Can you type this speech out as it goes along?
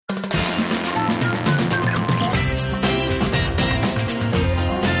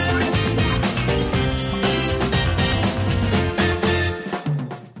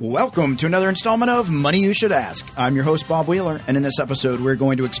Welcome to another installment of Money You Should Ask. I'm your host, Bob Wheeler, and in this episode, we're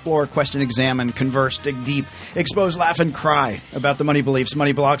going to explore, question, examine, converse, dig deep, expose, laugh, and cry about the money beliefs,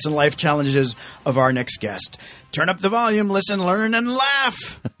 money blocks, and life challenges of our next guest. Turn up the volume, listen, learn, and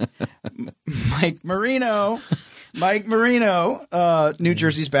laugh. Mike Marino. New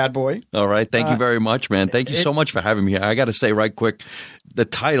Jersey's bad boy. All right. Thank you very much, man. Thank you so much for having me. I got to say right quick, the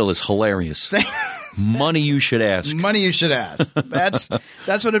title is hilarious. Money You Should Ask. Money You Should Ask. That's what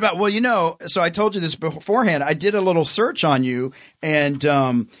it's about. Well, so I told you this beforehand. I did a little search on you,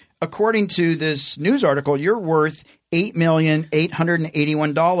 and according to this news article, you're worth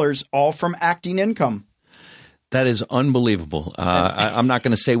 $8,881, all from acting income. That is unbelievable. I'm not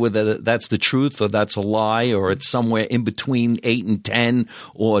going to say whether that's the truth or that's a lie or it's somewhere in between 8 and 10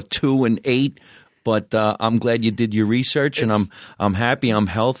 or 2 and 8. But I'm glad you did your research, and I'm happy, I'm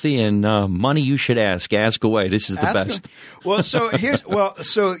healthy, and money you should ask. Ask away. This is the best. Well, so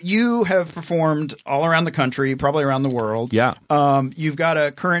so you have performed all around the country, probably around the world. Yeah. You've got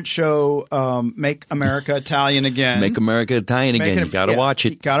a current show, Make America Italian Again. Make America Italian Again. You got to watch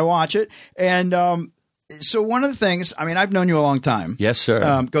it. Got to watch it. And so one of the things, I mean, I've known you a long time. Yes,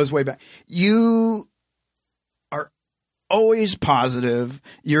 sir. Goes way back. You are always positive.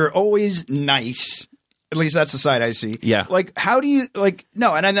 You're always nice. At least that's the side I see. Yeah. Like, how do you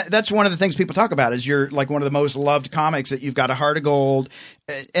no, and that's one of the things people talk about is you're like one of the most loved comics, that you've got a heart of gold,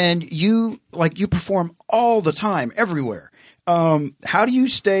 and you perform all the time, everywhere. How do you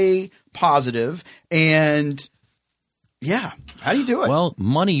stay positive? And yeah, how do you do it? Well,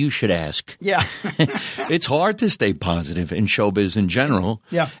 money you should ask. Yeah. It's hard to stay positive in showbiz in general.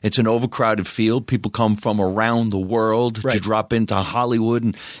 Yeah. It's an overcrowded field. People come from around the world to drop into Hollywood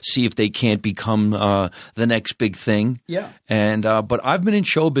and see if they can't become the next big thing. Yeah. And but I've been in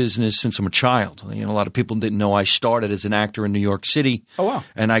show business since I'm a child. A lot of people didn't know I started as an actor in New York City. Oh, wow.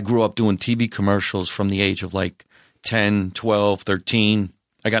 And I grew up doing TV commercials from the age of 10, 12, 13.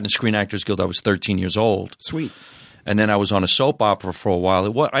 I got in the Screen Actors Guild. I was 13 years old. Sweet. And then I was on a soap opera for a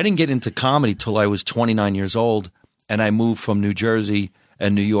while. I didn't get into comedy till I was 29 years old, and I moved from New Jersey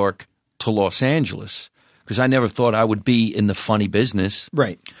and New York to Los Angeles because I never thought I would be in the funny business.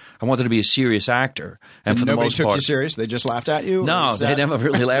 Right. I wanted to be a serious actor. And for the most part, nobody took you serious? They just laughed at you? No, they never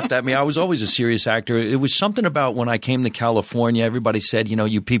really laughed at me. I was always a serious actor. It was something about when I came to California, everybody said,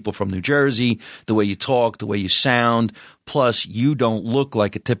 you people from New Jersey, the way you talk, the way you sound, plus you don't look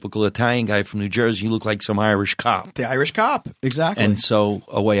like a typical Italian guy from New Jersey. You look like some Irish cop. The Irish cop, exactly. And so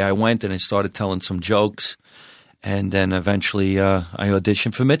away I went, and I started telling some jokes, and then eventually I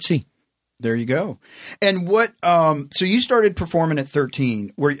auditioned for Mitzi. There you go. And what? So you started performing at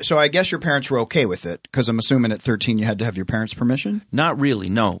 13. So I guess your parents were okay with it, because I'm assuming at 13 you had to have your parents' permission. Not really,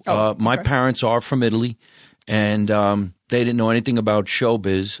 no. My parents are from Italy, and they didn't know anything about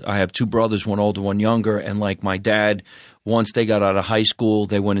showbiz. I have two brothers, one older, one younger, and like my dad, once they got out of high school,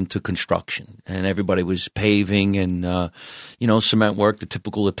 they went into construction, and everybody was paving and cement work. The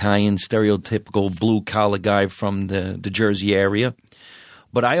typical Italian, stereotypical blue collar guy from the Jersey area.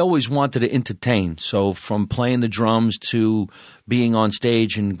 But I always wanted to entertain. So from playing the drums to being on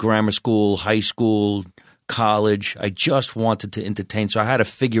stage in grammar school, high school, college, I just wanted to entertain. So I had to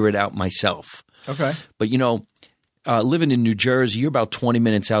figure it out myself. Okay. But, living in New Jersey, you're about 20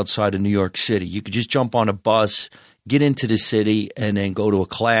 minutes outside of New York City. You could just jump on a bus, get into the city, and then go to a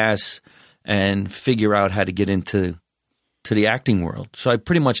class and figure out how to get into the acting world. So I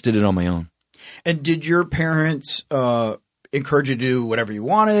pretty much did it on my own. And did your parents encourage you to do whatever you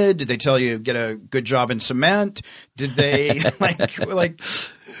wanted? Did they tell you get a good job in cement? Did they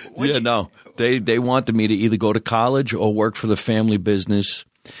No. They wanted me to either go to college or work for the family business.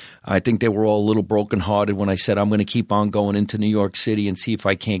 I think they were all a little brokenhearted when I said I'm going to keep on going into New York City and see if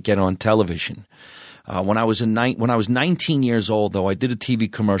I can't get on television. When I was 19 years old, though, I did a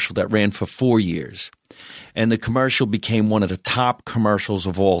TV commercial that ran for 4 years, and the commercial became one of the top commercials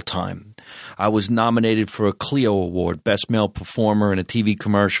of all time. I was nominated for a Clio Award, Best Male Performer in a TV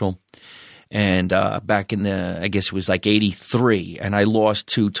commercial, and back in I guess it was 83, and I lost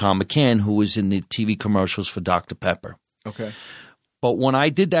to Tom McCann, who was in the TV commercials for Dr. Pepper. Okay. But when I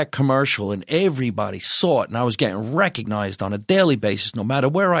did that commercial and everybody saw it, and I was getting recognized on a daily basis, no matter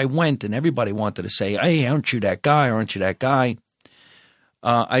where I went, and everybody wanted to say, hey, aren't you that guy? Aren't you that guy?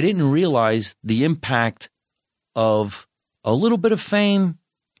 I didn't realize the impact of a little bit of fame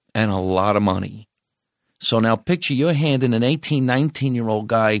and a lot of money. So now picture you're handing an 18, 19-year-old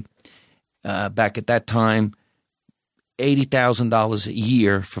guy back at that time $80,000 a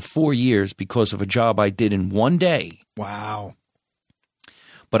year for 4 years because of a job I did in one day. Wow.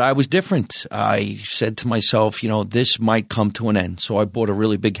 But I was different. I said to myself, this might come to an end. So I bought a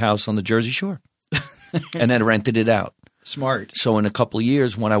really big house on the Jersey Shore and then rented it out. Smart. So in a couple of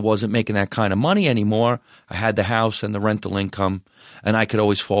years, when I wasn't making that kind of money anymore, I had the house and the rental income, and I could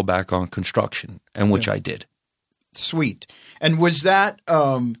always fall back on construction, and which I did. Sweet. And was that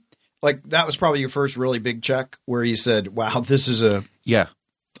that was probably your first really big check where you said, wow, this is Yeah.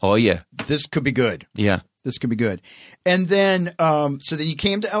 Oh, yeah. This could be good. Yeah. This could be good. And then, so then you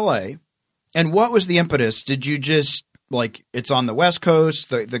came to LA, and what was the impetus? Did you just it's on the West Coast,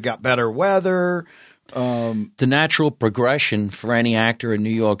 they got better weather? The natural progression for any actor in New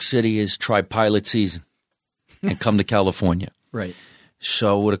York City is try pilot season and come to California. Right.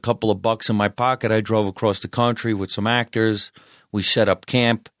 So with a couple of bucks in my pocket, I drove across the country with some actors. We set up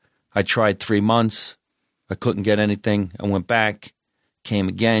camp. I tried 3 months. I couldn't get anything. I went back, came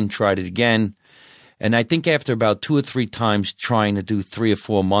again, tried it again. And I think after about 2 or 3 times trying to do 3 or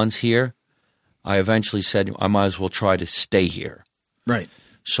 4 months here, I eventually said I might as well try to stay here. Right.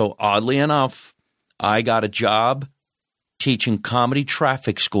 So oddly enough, I got a job teaching comedy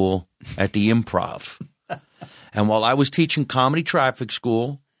traffic school at the Improv. And while I was teaching comedy traffic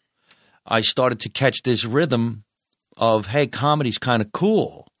school, I started to catch this rhythm of, hey, comedy's kind of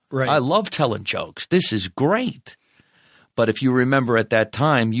cool. Right. I love telling jokes. This is great. But if you remember at that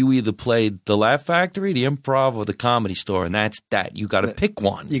time, you either played the Laugh Factory, the Improv, or the Comedy Store, and that's that. You got to pick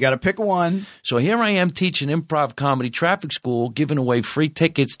one. You got to pick one. So here I am teaching improv comedy traffic school, giving away free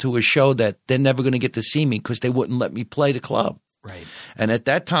tickets to a show that they're never going to get to see me because they wouldn't let me play the club. Right. And at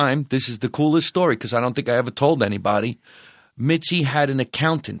that time, this is the coolest story because I don't think I ever told anybody. Mitzi had an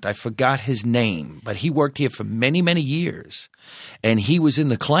accountant. I forgot his name, but he worked here for many, many years, and he was in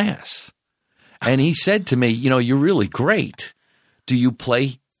the class. And he said to me, you're really great. Do you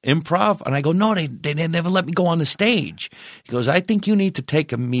play improv? And I go, no, they never let me go on the stage. He goes, I think you need to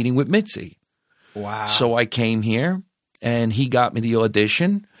take a meeting with Mitzi. Wow. So I came here, and he got me the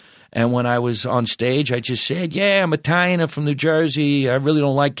audition. And when I was on stage, I just said, yeah, I'm Italian, I'm from New Jersey. I really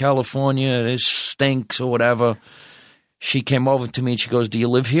don't like California. This stinks or whatever. She came over to me and she goes, do you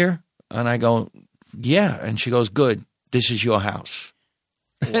live here? And I go, yeah. And she goes, good. This is your house.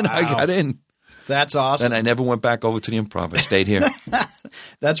 Wow. And I got in. That's awesome. And I never went back over to the Improv. I stayed here.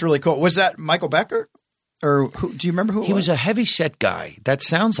 That's really cool. Was that Michael Becker? Or who, do you remember who it was? He was a heavy-set guy. That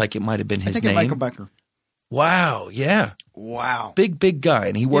sounds like it might have been his name. Michael Becker. Wow, yeah. Wow. Big guy.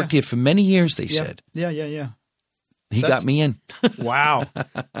 And he worked here for many years, they said. Yeah. He got me in. Wow.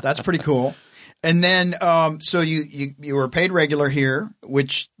 That's pretty cool. And then so you were paid regular here,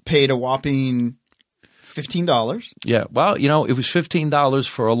 which paid a whopping $15. Yeah. Well, it was $15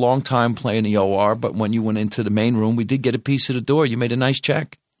 for a long time playing the OR, but when you went into the main room, we did get a piece of the door. You made a nice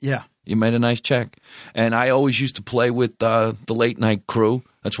check. Yeah. You made a nice check. And I always used to play with the late night crew.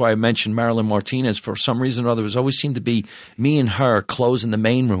 That's why I mentioned Marilyn Martinez. For some reason or other, it always seemed to be me and her closing the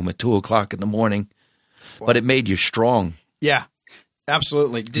main room at 2 o'clock in the morning. Wow. But it made you strong. Yeah,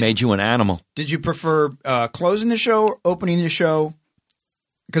 absolutely. Made you an animal. Did you prefer closing the show or opening the show?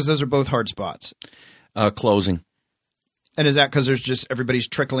 Because those are both hard spots. Closing. And is that because there's just everybody's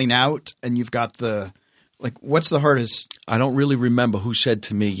trickling out and you've got what's the hardest? I don't really remember who said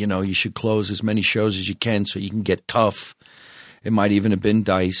to me, you should close as many shows as you can so you can get tough. It might even have been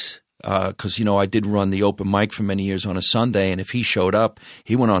Dice because, I did run the open mic for many years on a Sunday. And if he showed up,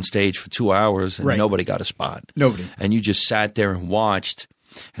 he went on stage for 2 hours and nobody got a spot. Nobody. And you just sat there and watched.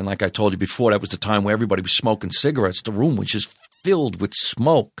 And like I told you before, that was the time where everybody was smoking cigarettes. The room was just filled with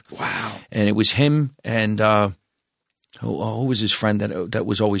smoke. Wow. And it was him and who was his friend that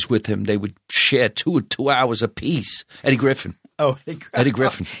was always with him? They would share 2 hours apiece. Eddie Griffin. Oh, Eddie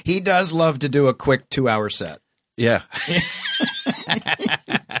Griffin. He does love to do a quick 2-hour set. Yeah.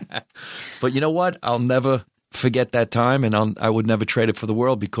 But you know what? I'll never forget that time, and I would never trade it for the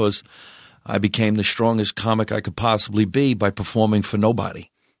world because I became the strongest comic I could possibly be by performing for nobody.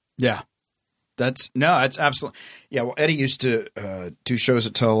 Yeah. That's absolutely. Yeah. Well, Eddie used to do shows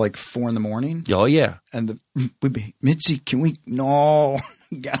until 4 a.m. Oh, yeah. And we'd be, Mitzi, can we? No,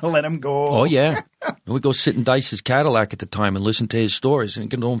 gotta let him go. Oh, yeah. And we'd go sit in Dice's Cadillac at the time and listen to his stories and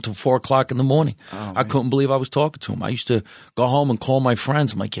get home until 4 o'clock in the morning. Oh, I couldn't believe I was talking to him. I used to go home and call my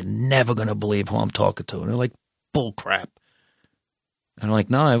friends. I'm like, you're never going to believe who I'm talking to. And they're like, bull crap. And I'm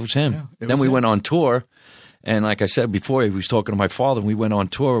like, no, it was him. Yeah, then we went on tour. And like I said before, he was talking to my father, and we went on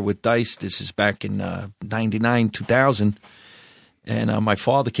tour with Dice. This is back in 99, 2000. And my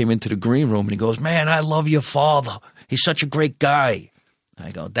father came into the green room, and he goes, man, I love your father. He's such a great guy.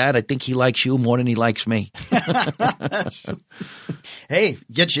 I go, Dad, I think he likes you more than he likes me. Hey,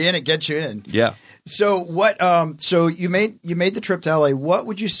 get you in, it gets you in. Yeah. So what? So you made the trip to LA. What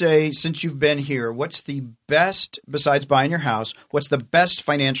would you say, since you've been here, what's the best, besides buying your house, what's the best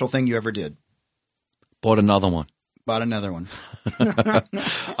financial thing you ever did? Bought another one. Bought another one.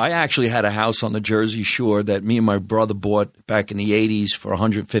 I actually had a house on the Jersey Shore that me and my brother bought back in the 80s for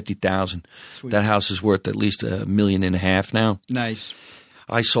 $150,000. That house is worth at least $1.5 million now. Nice.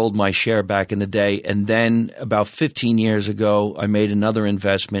 I sold my share back in the day, and then about 15 years ago, I made another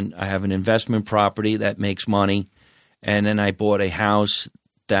investment. I have an investment property that makes money, and then I bought a house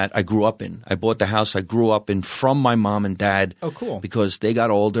that I grew up in. I bought the house I grew up in from my mom and dad. Oh, cool. Because they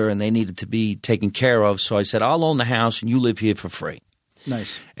got older and they needed to be taken care of. So I said, I'll own the house and you live here for free.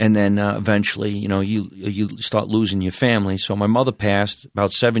 Nice. And then eventually, you start losing your family. So my mother passed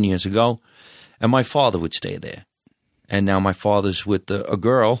about 7 years ago, and my father would stay there. And now my father's with a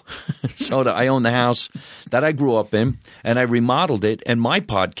girl. So I own the house that I grew up in, and I remodeled it. And my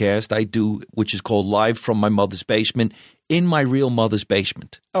podcast I do, which is called Live from My Mother's Basement, in my real mother's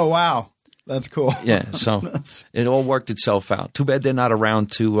basement. Oh, wow. That's cool. Yeah, so it all worked itself out. Too bad they're not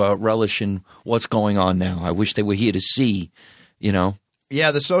around to relish in what's going on now. I wish they were here to see,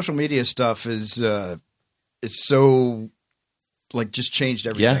 Yeah, the social media stuff is so, just changed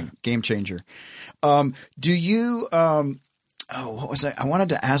everything. Yeah. Game changer. Do you what was I wanted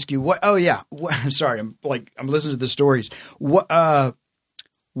to ask you what? Oh, yeah. I'm sorry. I'm listening to the stories. What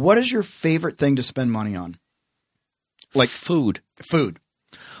is your favorite thing to spend money on? Like food. Food.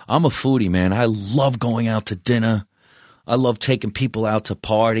 I'm a foodie, man. I love going out to dinner. I love taking people out to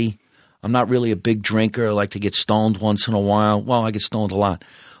party. I'm not really a big drinker. I like to get stoned once in a while. Well, I get stoned a lot.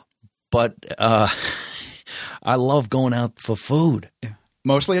 But I love going out for food. Yeah.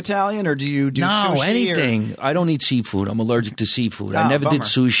 Mostly Italian, or do you do sushi? No, anything. I don't eat seafood. I'm allergic to seafood. I never did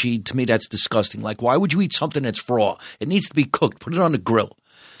sushi. To me, that's disgusting. Like, why would you eat something that's raw? It needs to be cooked. Put it on the grill.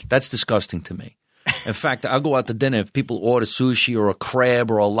 That's disgusting to me. In fact, I'll go out to dinner. If people order sushi or a crab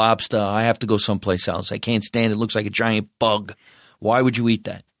or a lobster, I have to go someplace else. I can't stand it. It looks like a giant bug. Why would you eat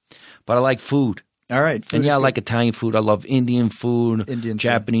that? But I like food. All right. And I like Italian food. I love Indian food,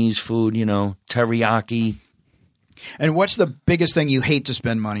 Japanese food, teriyaki. And what's the biggest thing you hate to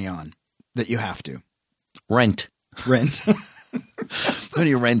spend money on that you have to? Rent. When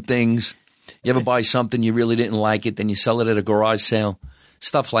you rent things, you ever buy something you really didn't like it, then you sell it at a garage sale,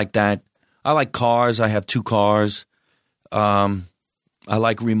 stuff like that. I like cars. I have 2 cars. I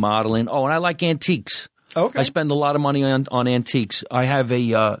like remodeling. Oh, and I like antiques. Okay. I spend a lot of money on antiques. I have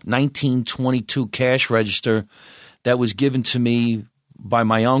a 1922 cash register that was given to me by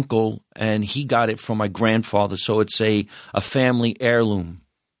my uncle, and he got it from my grandfather. So it's a family heirloom.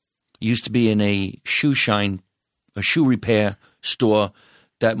 It used to be in a shoe repair store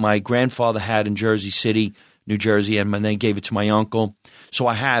that my grandfather had in Jersey City, New Jersey, and then gave it to my uncle. So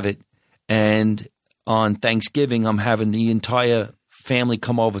I have it. And on Thanksgiving, I'm having the entire family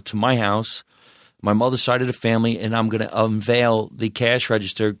come over to my house, my mother's side of the family, and I'm going to unveil the cash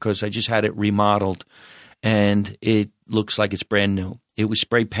register because I just had it remodeled, and it looks like it's brand new. It was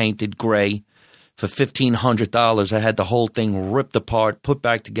spray painted gray for $1,500. I had the whole thing ripped apart, put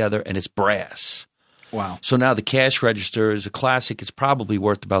back together, and it's brass. Wow. So now the cash register is a classic. It's probably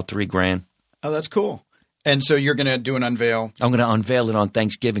worth about $3,000. Oh, that's cool. And so you're going to do an unveil? I'm going to unveil it on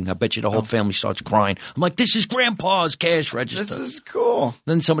Thanksgiving. I bet you the whole family starts crying. I'm like, this is Grandpa's cash register. This is cool.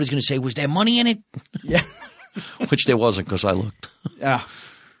 Then somebody's going to say, was there money in it? Yeah. Which there wasn't because I looked. Yeah.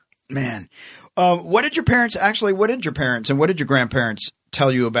 Man. What did your parents and what did your grandparents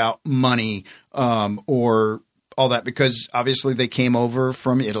tell you about money or all that? Because obviously they came over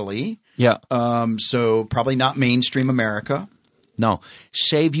from Italy. Yeah. So probably not mainstream America. No.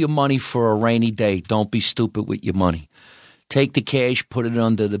 Save your money for a rainy day. Don't be stupid with your money. Take the cash, put it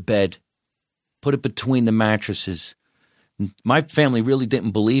under the bed. Put it between the mattresses. My family really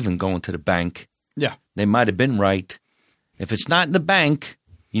didn't believe in going to the bank. Yeah. They might have been right. If it's not in the bank,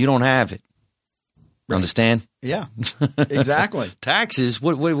 you don't have it. Right. Understand? Yeah, exactly. Taxes?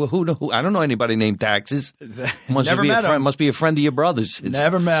 Who? I don't know anybody named Taxes. Never met him. Must be a friend of your brother's.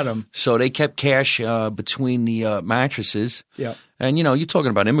 Never met him. So they kept cash between the mattresses. Yeah. And, you're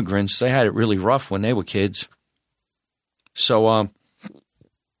talking about immigrants. They had it really rough when they were kids. So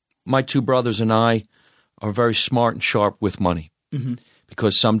my 2 brothers and I are very smart and sharp with money. Mm-hmm.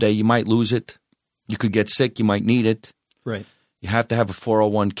 Because someday you might lose it. You could get sick. You might need it. Right. You have to have a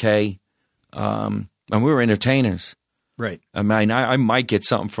 401k. And we were entertainers. Right. I mean, I might get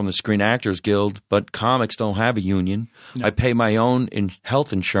something from the Screen Actors Guild, but comics don't have a union. No. I pay my own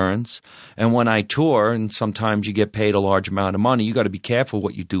health insurance. And when I tour, and sometimes you get paid a large amount of money, you got to be careful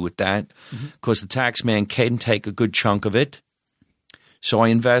what you do with that because the tax man can take a good chunk of it. So I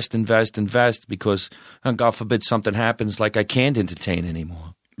invest because, God forbid, something happens like I can't entertain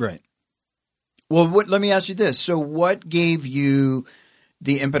anymore. Right. Well, let me ask you this. So what gave you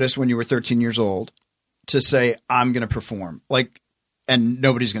the impetus when you were 13 years old to say, I'm going to perform, and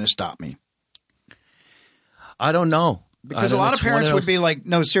nobody's going to stop me? I don't know. Because a lot of parents would be like,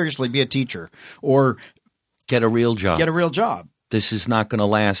 no, seriously, be a teacher or get a real job. This is not going to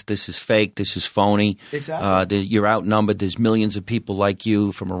last. This is fake. This is phony. Exactly. You're outnumbered. There's millions of people like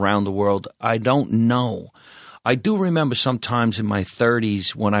you from around the world. I don't know. I do remember sometimes in my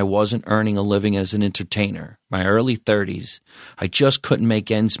 30s when I wasn't earning a living as an entertainer, my early 30s, I just couldn't make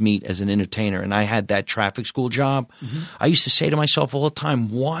ends meet as an entertainer, and I had that traffic school job. I used to say to myself all the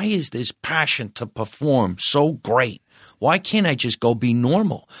time, why is this passion to perform so great? Why can't I just go be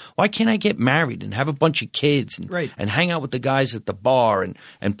normal? Why can't I get married and have a bunch of kids and hang out with the guys at the bar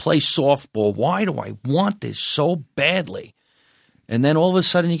and play softball? Why do I want this so badly? And then all of a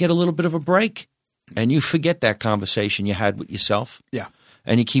sudden you get a little bit of a break. And you forget that conversation you had with yourself. Yeah.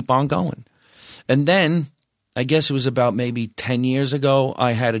 And you keep on going. And then, I guess it was about maybe 10 years ago,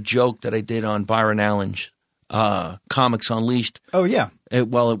 I had a joke that I did on Byron Allen's Comics Unleashed. Oh, yeah. It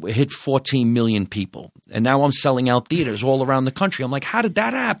hit 14 million people. And now I'm selling out theaters all around the country. I'm like, how did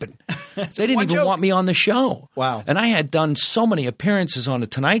that happen? They didn't even want me on the show. Wow. And I had done so many appearances on The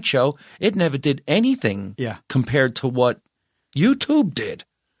Tonight Show, it never did anything compared to what YouTube did.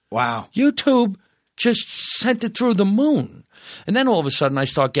 Wow. YouTube just sent it through the moon. And then all of a sudden I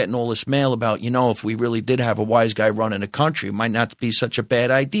start getting all this mail about, if we really did have a wise guy running the country, it might not be such a bad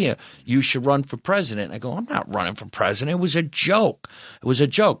idea. You should run for president. I go, I'm not running for president. It was a joke.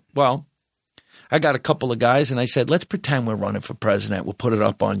 Well, I got a couple of guys and I said, let's pretend we're running for president. We'll put it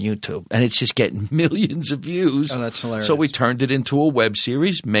up on YouTube. And it's just getting millions of views. Oh, that's hilarious. So we turned it into a web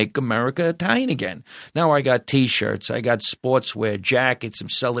series, Make America Italian Again. Now I got T-shirts. I got sportswear, jackets. I'm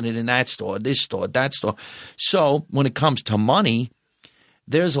selling it in that store, this store, that store. So when it comes to money,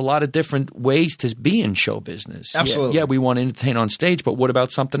 there's a lot of different ways to be in show business. Absolutely. Yeah, we want to entertain on stage, but what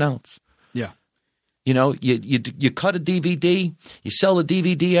about something else? Yeah. You cut a DVD, you sell a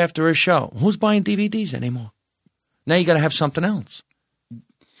DVD after a show. Who's buying DVDs anymore? Now you got to have something else.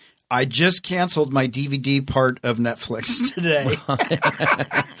 I just canceled my DVD part of Netflix today.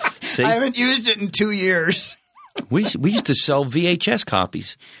 See? I haven't used it in 2 years. We used to sell VHS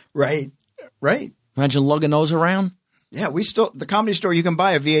copies. Right. Imagine lugging those around. Yeah, the Comedy Store, you can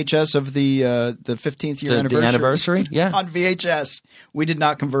buy a VHS of the 15th year anniversary. The anniversary, yeah. On VHS. We did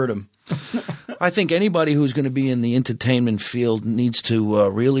not convert them. I think anybody who's going to be in the entertainment field needs to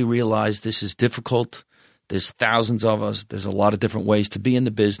really realize this is difficult. There's thousands of us. There's a lot of different ways to be in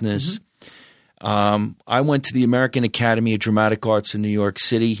the business. I went to the American Academy of Dramatic Arts in New York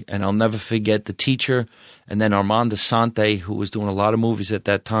City, and I'll never forget the teacher. And then Armand Asante, who was doing a lot of movies at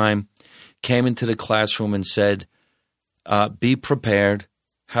that time, came into the classroom and said, be prepared,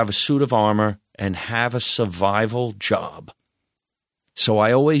 have a suit of armor, and have a survival job. So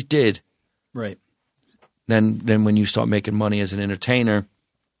I always did. Right. Then when you start making money as an entertainer,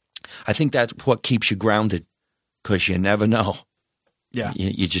 I think that's what keeps you grounded because you never know. Yeah.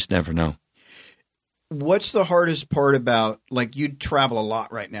 You just never know. What's the hardest part about, you travel a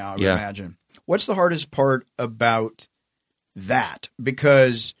lot right now, I would imagine. What's the hardest part about that?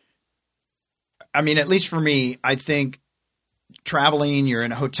 Because, at least for me, I think traveling, you're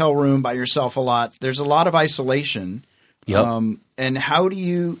in a hotel room by yourself a lot. There's a lot of isolation. Yep. And how do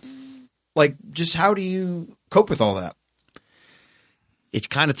you cope with all that? It's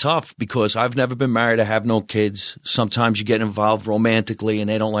kind of tough because I've never been married. I have no kids. Sometimes you get involved romantically and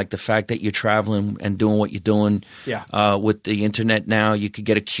they don't like the fact that you're traveling and doing what you're doing. Yeah. With the internet now, you could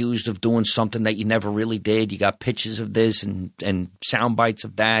get accused of doing something that you never really did. You got pictures of this and sound bites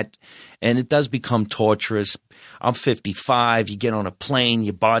of that. And it does become torturous. I'm 55. You get on a plane,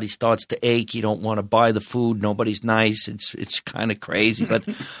 your body starts to ache. You don't want to buy the food. Nobody's nice. It's kind of crazy. But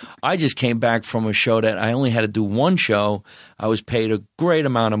I just came back from a show that I only had to do one show. I was paid a great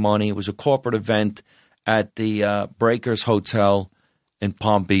amount of money. It was a corporate event at the Breakers Hotel in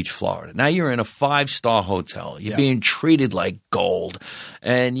Palm Beach, Florida. Now you're in a 5-star hotel. You're being treated like gold.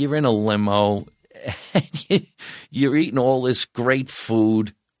 And you're in a limo. And you're eating all this great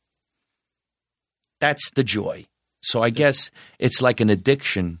food. That's the joy. So I guess it's like an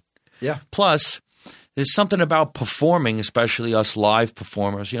addiction. Yeah. Plus, there's something about performing, especially us live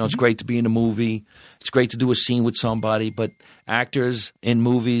performers. You know, it's great to be in a movie. It's great to do a scene with somebody. But actors in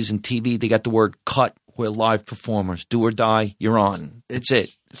movies and TV, they got the word cut. We're live performers. Do or die, you're on. It's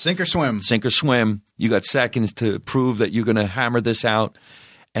it. Sink or swim. Sink or swim. You got seconds to prove that you're going to hammer this out.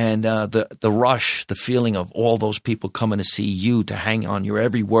 And the rush, the feeling of all those people coming to see you, to hang on your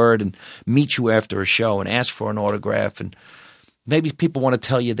every word and meet you after a show and ask for an autograph. And maybe people want to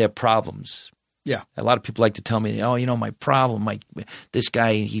tell you their problems. Yeah. A lot of people like to tell me, oh, you know, my problem, this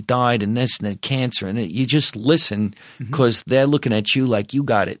guy, he died and this and that cancer. And you just listen because they're looking at you like you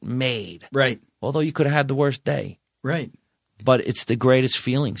got it made. Right. Although you could have had the worst day. Right. But it's the greatest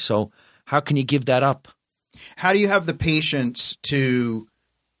feeling. So how can you give that up? How do you have the patience to,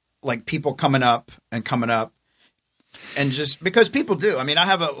 like, people coming up and just because people do. I mean, I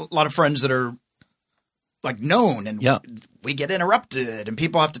have a lot of friends that are like known and we get interrupted and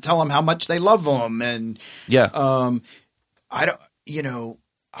people have to tell them how much they love them. And I don't, you know,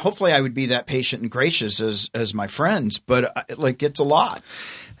 hopefully I would be that patient and gracious as my friends, but it's a lot.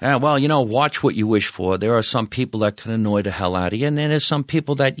 Yeah, well, you know, watch what you wish for. There are some people that can annoy the hell out of you. And then there's some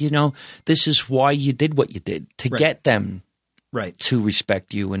people that, you know, this is why you did what you did, to get them to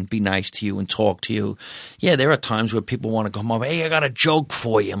respect you and be nice to you and talk to you. Yeah, there are times where people want to come up, hey, I got a joke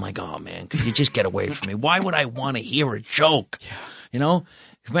for you. I'm like, oh, man, could you just get away from me? Why would I want to hear a joke? Yeah. You know,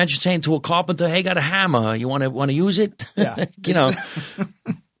 imagine saying to a carpenter, hey, got a hammer. You want to use it? Yeah. You know,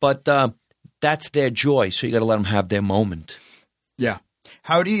 but that's their joy. So you got to let them have their moment. Yeah.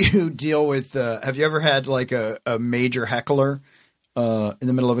 How do you deal with have you ever had like a major heckler in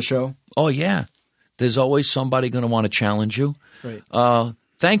the middle of a show? Oh, yeah. There's always somebody going to want to challenge you. Right.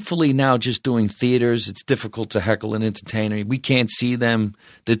 Thankfully, now just doing theaters, it's difficult to heckle an entertainer. We can't see them.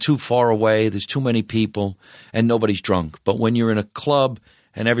 They're too far away. There's too many people, and nobody's drunk. But when you're in a club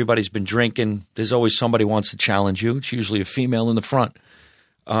and everybody's been drinking, there's always somebody who wants to challenge you. It's usually a female in the front.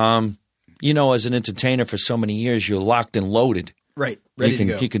 You know, as an entertainer for so many years, you're locked and loaded. Right. Ready to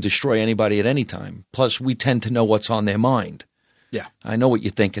go. You can destroy anybody at any time. Plus, we tend to know what's on their mind. Yeah. I know what you're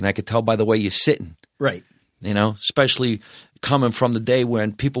thinking. I could tell by the way you're sitting. Right. You know, especially coming from the day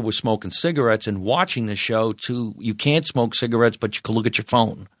when people were smoking cigarettes and watching the show to you can't smoke cigarettes, but you can look at your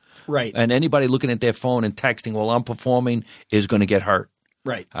phone. Right. And anybody looking at their phone and texting while I'm performing is going to get hurt.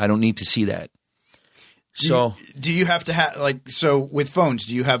 Right. I don't need to see that. Do you have to have so with phones,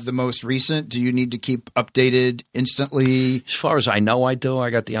 do you have the most recent? Do you need to keep updated instantly? As far as I know, I do.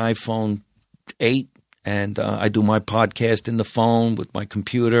 I got the iPhone 8 and I do my podcast in the phone with my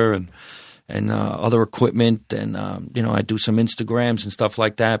computer and other equipment. And, you know, I do some Instagrams and stuff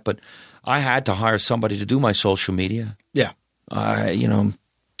like that. But I had to hire somebody to do my social media. Yeah. You know,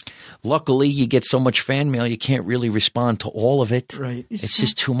 luckily you get so much fan mail, you can't really respond to all of it. Right. It's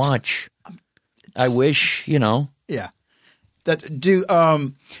just too much. I wish, you know. Yeah. What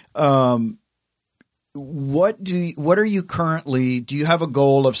are you currently, do you have a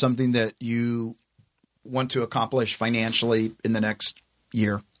goal of something that you want to accomplish financially in the next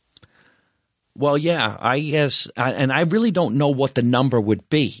year? Well, yeah, I guess, and I really don't know what the number would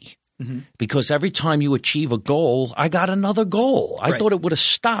be because every time you achieve a goal, I got another goal. I thought it would have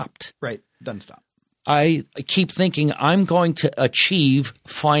stopped. Right. Doesn't stop. I keep thinking I'm going to achieve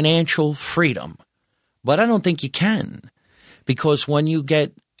financial freedom, but I don't think you can because when you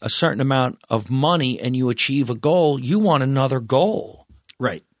get a certain amount of money and you achieve a goal, you want another goal.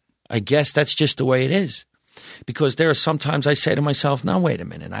 Right. I guess that's just the way it is because there are sometimes I say to myself, now, wait a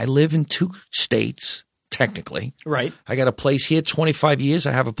minute. I live in 2 states, technically. Right. I got a place here 25 years.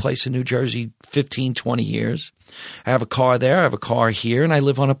 I have a place in New Jersey 15, 20 years. I have a car there. I have a car here, and I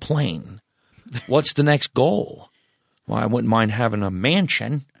live on a plane. What's the next goal? Well, I wouldn't mind having a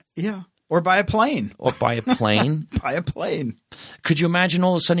mansion. Yeah. Or buy a plane. Buy a plane. Buy a plane. Could you imagine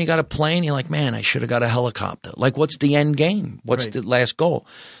all of a sudden you got a plane? You're like, man, I should have got a helicopter. Like, what's the end game? What's the last goal?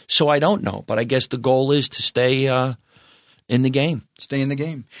 So I don't know. But I guess the goal is to stay in the game. Stay in the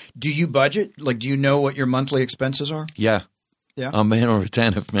game. Do you budget? Like, do you know what your monthly expenses are? Yeah. Yeah. I'm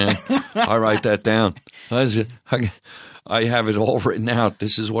anal-retentive, man. I write that down. I have it all written out.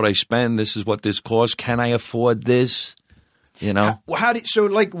 This is what I spend. This is what this costs. Can I afford this? You know? So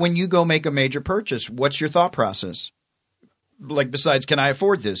like when you go make a major purchase, what's your thought process? Like besides, can I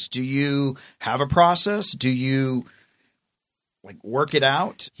afford this? Do you have a process? Do you like work it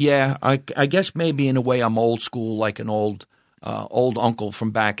out? Yeah, I guess maybe in a way I'm old school, like an old uncle from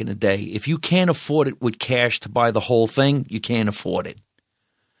back in the day. If you can't afford it with cash to buy the whole thing, you can't afford it.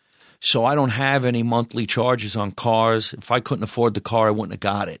 So I don't have any monthly charges on cars. If I couldn't afford the car, I wouldn't have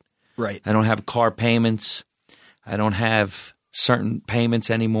got it. Right. I don't have car payments. I don't have certain payments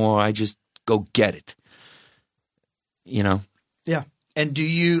anymore. I just go get it. Yeah. And do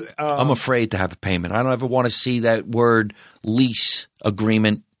you I'm afraid to have a payment. I don't ever want to see that word lease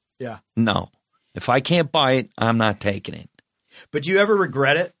agreement. Yeah. No. If I can't buy it, I'm not taking it. But do you ever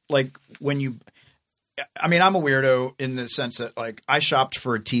regret it? Like when you – I mean, I'm a weirdo in the sense that like I shopped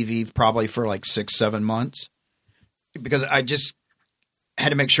for a TV probably for like 6-7 months because I just had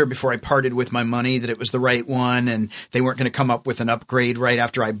to make sure before I parted with my money that it was the right one and they weren't going to come up with an upgrade right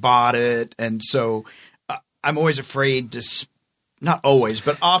after I bought it. And so I'm always afraid to not always,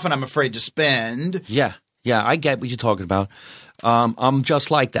 but often I'm afraid to spend. Yeah. Yeah, I get what you're talking about. I'm just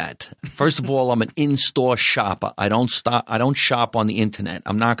like that. First of all, I'm an in-store shopper. I don't shop on the internet.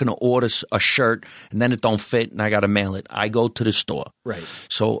 I'm not going to order a shirt and then it don't fit and I got to mail it. I go to the store. Right.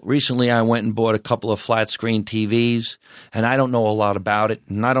 So recently I went and bought a couple of flat screen TVs and I don't know a lot about it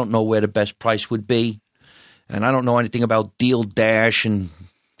and I don't know where the best price would be and I don't know anything about Deal Dash, and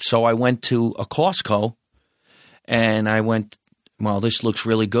so I went to a Costco and I went, well, this looks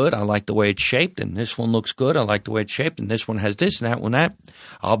really good. I like the way it's shaped. And this one looks good. I like the way it's shaped. And this one has this and that one that.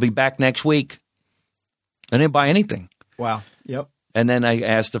 I'll be back next week. I didn't buy anything. Wow. Yep. And then I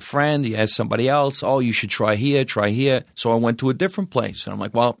asked a friend. He asked somebody else. Oh, you should try here, try here. So I went to a different place. And I'm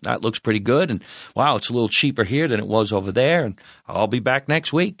like, well, that looks pretty good. And wow, it's a little cheaper here than it was over there. And I'll be back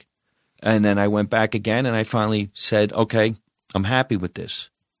next week. And then I went back again and I finally said, okay, I'm happy with this.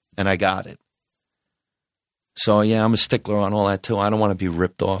 And I got it. So, yeah, I'm a stickler on all that, too. I don't want to be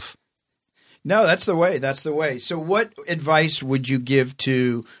ripped off. No, that's the way. That's the way. So what advice would you give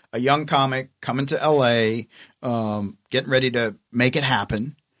to a young comic coming to L.A., getting ready to make it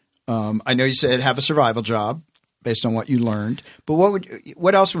happen? I know you said have a survival job based on what you learned. But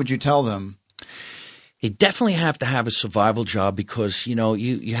what else would you tell them? You definitely have to have a survival job because,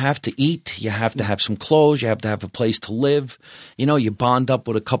 you have to eat, you have to have some clothes, you have to have a place to live. You bond up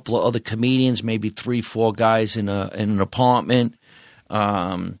with a couple of other comedians, maybe 3-4 guys in an apartment.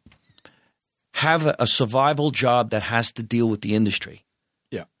 Have a survival job that has to deal with the industry.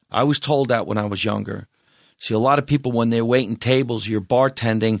 Yeah. I was told that when I was younger. See, a lot of people, when they're waiting tables, you're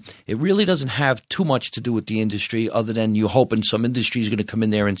bartending, it really doesn't have too much to do with the industry other than you hoping some industry is going to come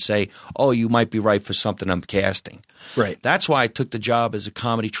in there and say, oh, you might be right for something I'm casting. Right. That's why I took the job as a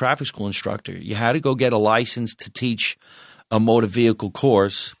comedy traffic school instructor. You had to go get a license to teach a motor vehicle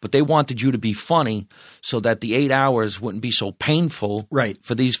course, but they wanted you to be funny so that the 8 hours wouldn't be so painful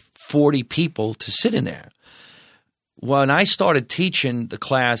for these 40 people to sit in there. When I started teaching the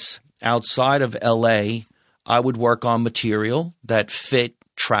class outside of L.A., I would work on material that fit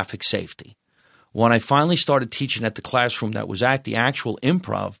traffic safety. When I finally started teaching at the classroom that was at the actual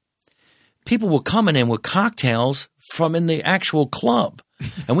improv, people were coming in with cocktails from in the actual club,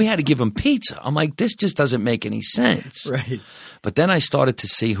 and we had to give them pizza. I'm like, this just doesn't make any sense. Right. But then I started to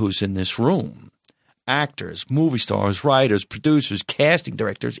see who's in this room. Actors, movie stars, writers, producers, casting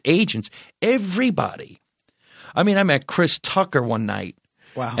directors, agents, everybody. I mean, I met Chris Tucker one night.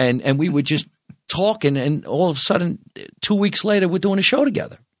 Wow. And we were just talking, and all of a sudden, 2 weeks later, we're doing a show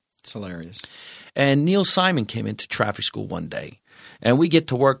together. It's hilarious. And Neil Simon came into traffic school one day, and we get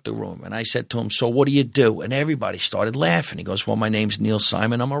to work the room. And I said to him, so what do you do? And everybody started laughing. He goes, well, my name's Neil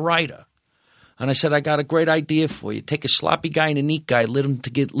Simon. I'm a writer. And I said, I got a great idea for you. Take a sloppy guy and a neat guy,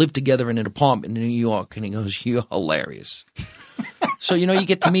 live together in an apartment in New York. And he goes, you're hilarious. So, you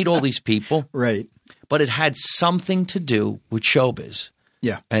get to meet all these people. Right. But it had something to do with showbiz.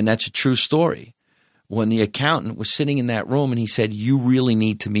 Yeah. And that's a true story. When the accountant was sitting in that room and he said, you really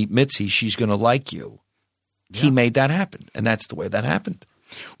need to meet Mitzi. She's going to like you. Yeah. He made that happen. And that's the way that happened.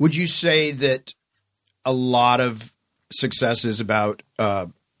 Would you say that a lot of success is about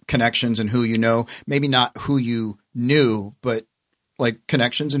connections and who you know? Maybe not who you knew, but like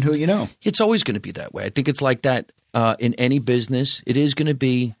connections and who you know. It's always going to be that way. I think it's like that in any business. It is going to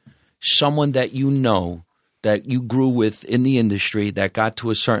be someone that you know, that you grew with in the industry, that got to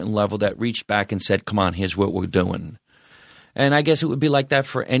a certain level, that reached back and said, come on, here's what we're doing. And I guess it would be like that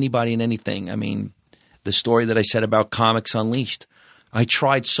for anybody and anything. I mean, the story that I said about Comics Unleashed, I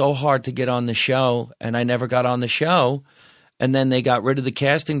tried so hard to get on the show and I never got on the show. And then they got rid of the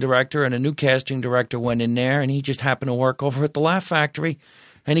casting director and a new casting director went in there and he just happened to work over at the Laugh Factory.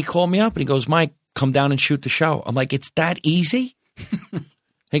 And he called me up and he goes, Mike, come down and shoot the show. I'm like, it's that easy?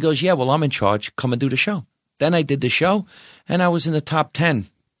 He goes, yeah, well, I'm in charge. Come and do the show. Then I did the show, and I was in the top 10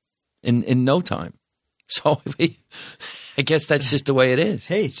 in no time. So I guess that's just the way it is.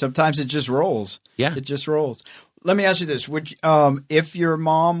 Hey, sometimes it just rolls. Yeah. It just rolls. Let me ask you this. Would if your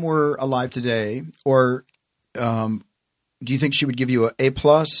mom were alive today, or do you think she would give you a A+,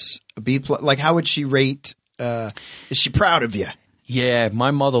 a B+? Like, how would she rate? Is she proud of you? Yeah,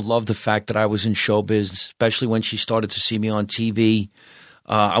 my mother loved the fact that I was in showbiz, especially when she started to see me on TV.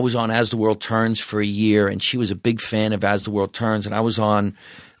 I was on As the World Turns for a year, and she was a big fan of As the World Turns, and I was on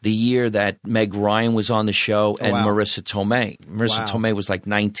the year that Meg Ryan was on the show and Marissa Tomei. Marissa Tomei was like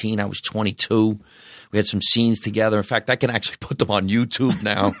 19. I was 22. We had some scenes together. In fact, I can actually put them on YouTube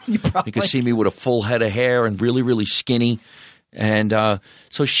now. You can see me with a full head of hair and really, really skinny. And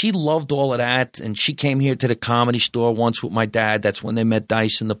so she loved all of that, and she came here to the Comedy Store once with my dad. That's when they met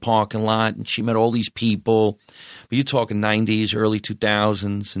Dice in the parking lot, and she met all these people. But you're talking 90s, early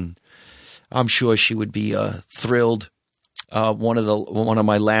 2000s, and I'm sure she would be thrilled. One of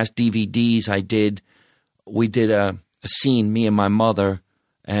my last DVDs we did a scene, me and my mother,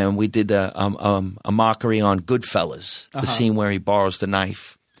 and we did a mockery on Goodfellas, the scene where he borrows the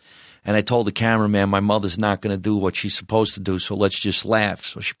knife. And I told the cameraman, my mother's not going to do what she's supposed to do, so let's just laugh.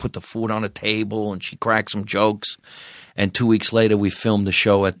 So she put the food on the table, and she cracked some jokes. And 2 weeks later, we filmed the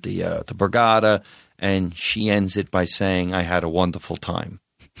show at the Borgata, and she ends it by saying, I had a wonderful time.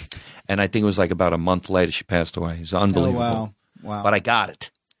 And I think it was like about a month later she passed away. It was unbelievable. Oh, wow. But I got it.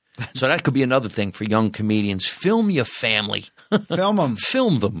 So that could be another thing for young comedians. Film your family. Film them.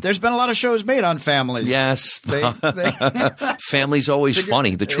 Film them. There's been a lot of shows made on families. Yes. Family's always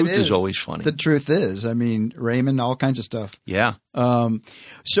funny. The truth is always funny. The truth is. I mean, Raymond, all kinds of stuff. Yeah.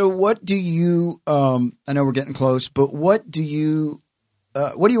 So what do you I know we're getting close, but what do you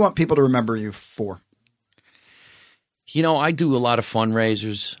want people to remember you for? You know, I do a lot of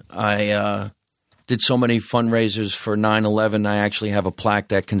fundraisers. I did so many fundraisers for 9/11. I actually have a plaque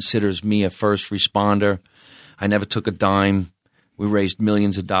that considers me a first responder. I never took a dime. We raised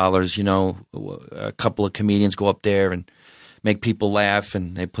millions of dollars. You know, a couple of comedians go up there and make people laugh,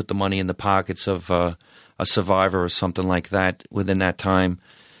 and they put the money in the pockets of a survivor or something like that within that time.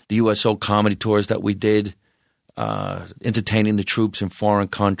 The USO comedy tours that we did, entertaining the troops in foreign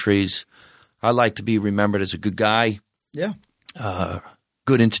countries. I like to be remembered as a good guy. Yeah.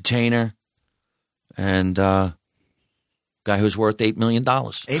 Good entertainer. And guy who's worth $8 million.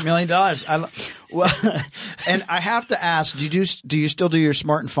 $8 million. And I have to ask, do you still do your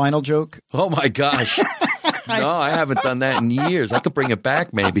Smart and Final joke? Oh my gosh. No, I haven't done that in years. I could bring it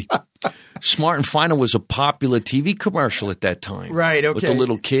back maybe. Smart and Final was a popular TV commercial at that time. Right, okay. With the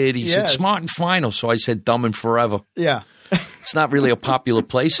little kid. He said Smart and Final. So I said Dumb and Forever. Yeah. It's not really a popular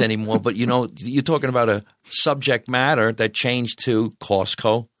place anymore, but you know, you're talking about a subject matter that changed to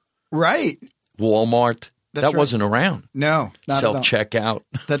Costco. Right. Walmart. That's right. Wasn't around. No. Self-checkout.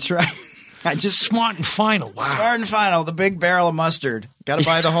 That's right. Smart and Final. Wow. Smart and Final, the big barrel of mustard. Got to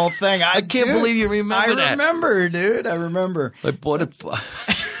buy the whole thing. I can't believe you remember that. I remember, dude. I remember. I bought it.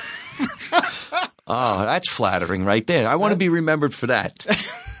 Oh, that's flattering right there. I want to be remembered for that.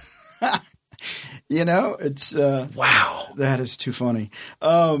 You know, it's wow. That is too funny.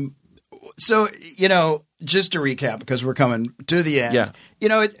 So, you know, just to recap, because we're coming to the end. Yeah. You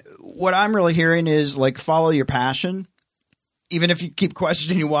know, what I'm really hearing is like follow your passion. Even if you keep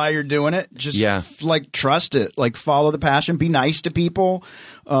questioning why you're doing it, just like trust it. Like follow the passion. Be nice to people.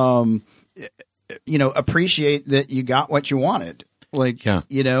 You know, appreciate that you got what you wanted. Like,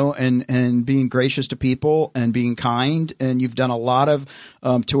 you know, and being gracious to people and being kind. And you've done a lot of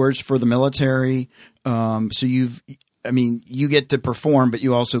tours for the military. So you get to perform, but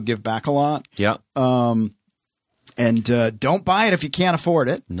you also give back a lot. Yeah. And don't buy it if you can't afford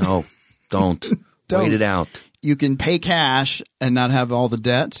it. No, don't. Wait it out. You can pay cash and not have all the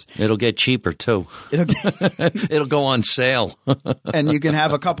debts. It'll get cheaper too. It'll go on sale. And you can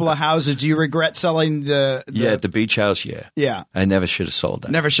have a couple of houses. Do you regret selling the the beach house? Yeah. Yeah. I never should have sold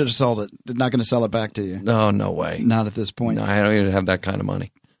that. Never should have sold it. They're not going to sell it back to you. No, no way. Not at this point. No, I don't even have that kind of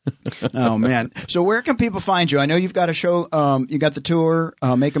money. Oh, man. So where can people find you? I know you've got a show. You got the tour,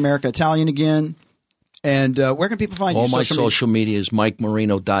 Make America Italian Again. And where can people find you? All my social media is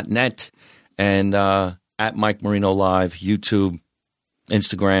MikeMarino.net and at Mike Marino Live, YouTube,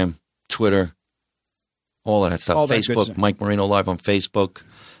 Instagram, Twitter, all of that stuff. Facebook, Mike Marino Live on Facebook,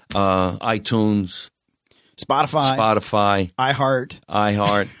 iTunes, Spotify,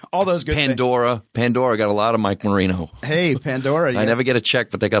 iHeart, all those good Pandora. Pandora got a lot of Mike Marino. Hey, Pandora. I never get a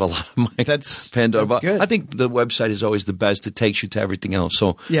check, but they got a lot of Mike. Pandora. That's good. I think the website is always the best. It takes you to everything else.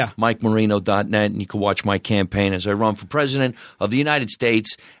 So MikeMarino.net, and you can watch my campaign as I run for president of the United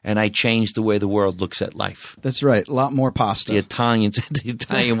States, and I change the way the world looks at life. That's right. A lot more pasta. The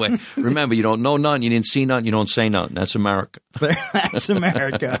Italian way. Remember, you don't know none, you didn't see none, you don't say none. That's America. That's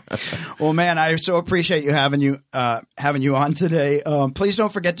America. Well, man, I so appreciate you having having you on today. Please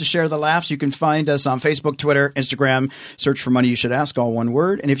don't forget to share the laughs. You can find us on Facebook, Twitter, Instagram. Search for Money You Should Ask, all one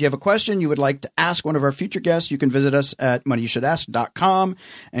word. And if you have a question you would like to ask one of our future guests, you can visit us at moneyyoushouldAsk.com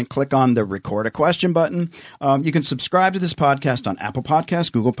and click on the Record a Question button. You can subscribe to this podcast on Apple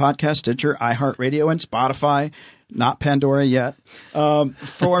Podcasts, Google Podcasts, Stitcher, iHeartRadio, and Spotify. Not Pandora yet.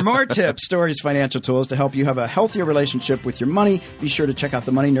 For more tips, stories, financial tools to help you have a healthier relationship with your money, be sure to check out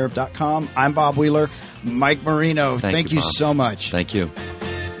themoneynerve.com. I'm Bob Wheeler. Mike Marino, thank you Bob. so much. Thank you.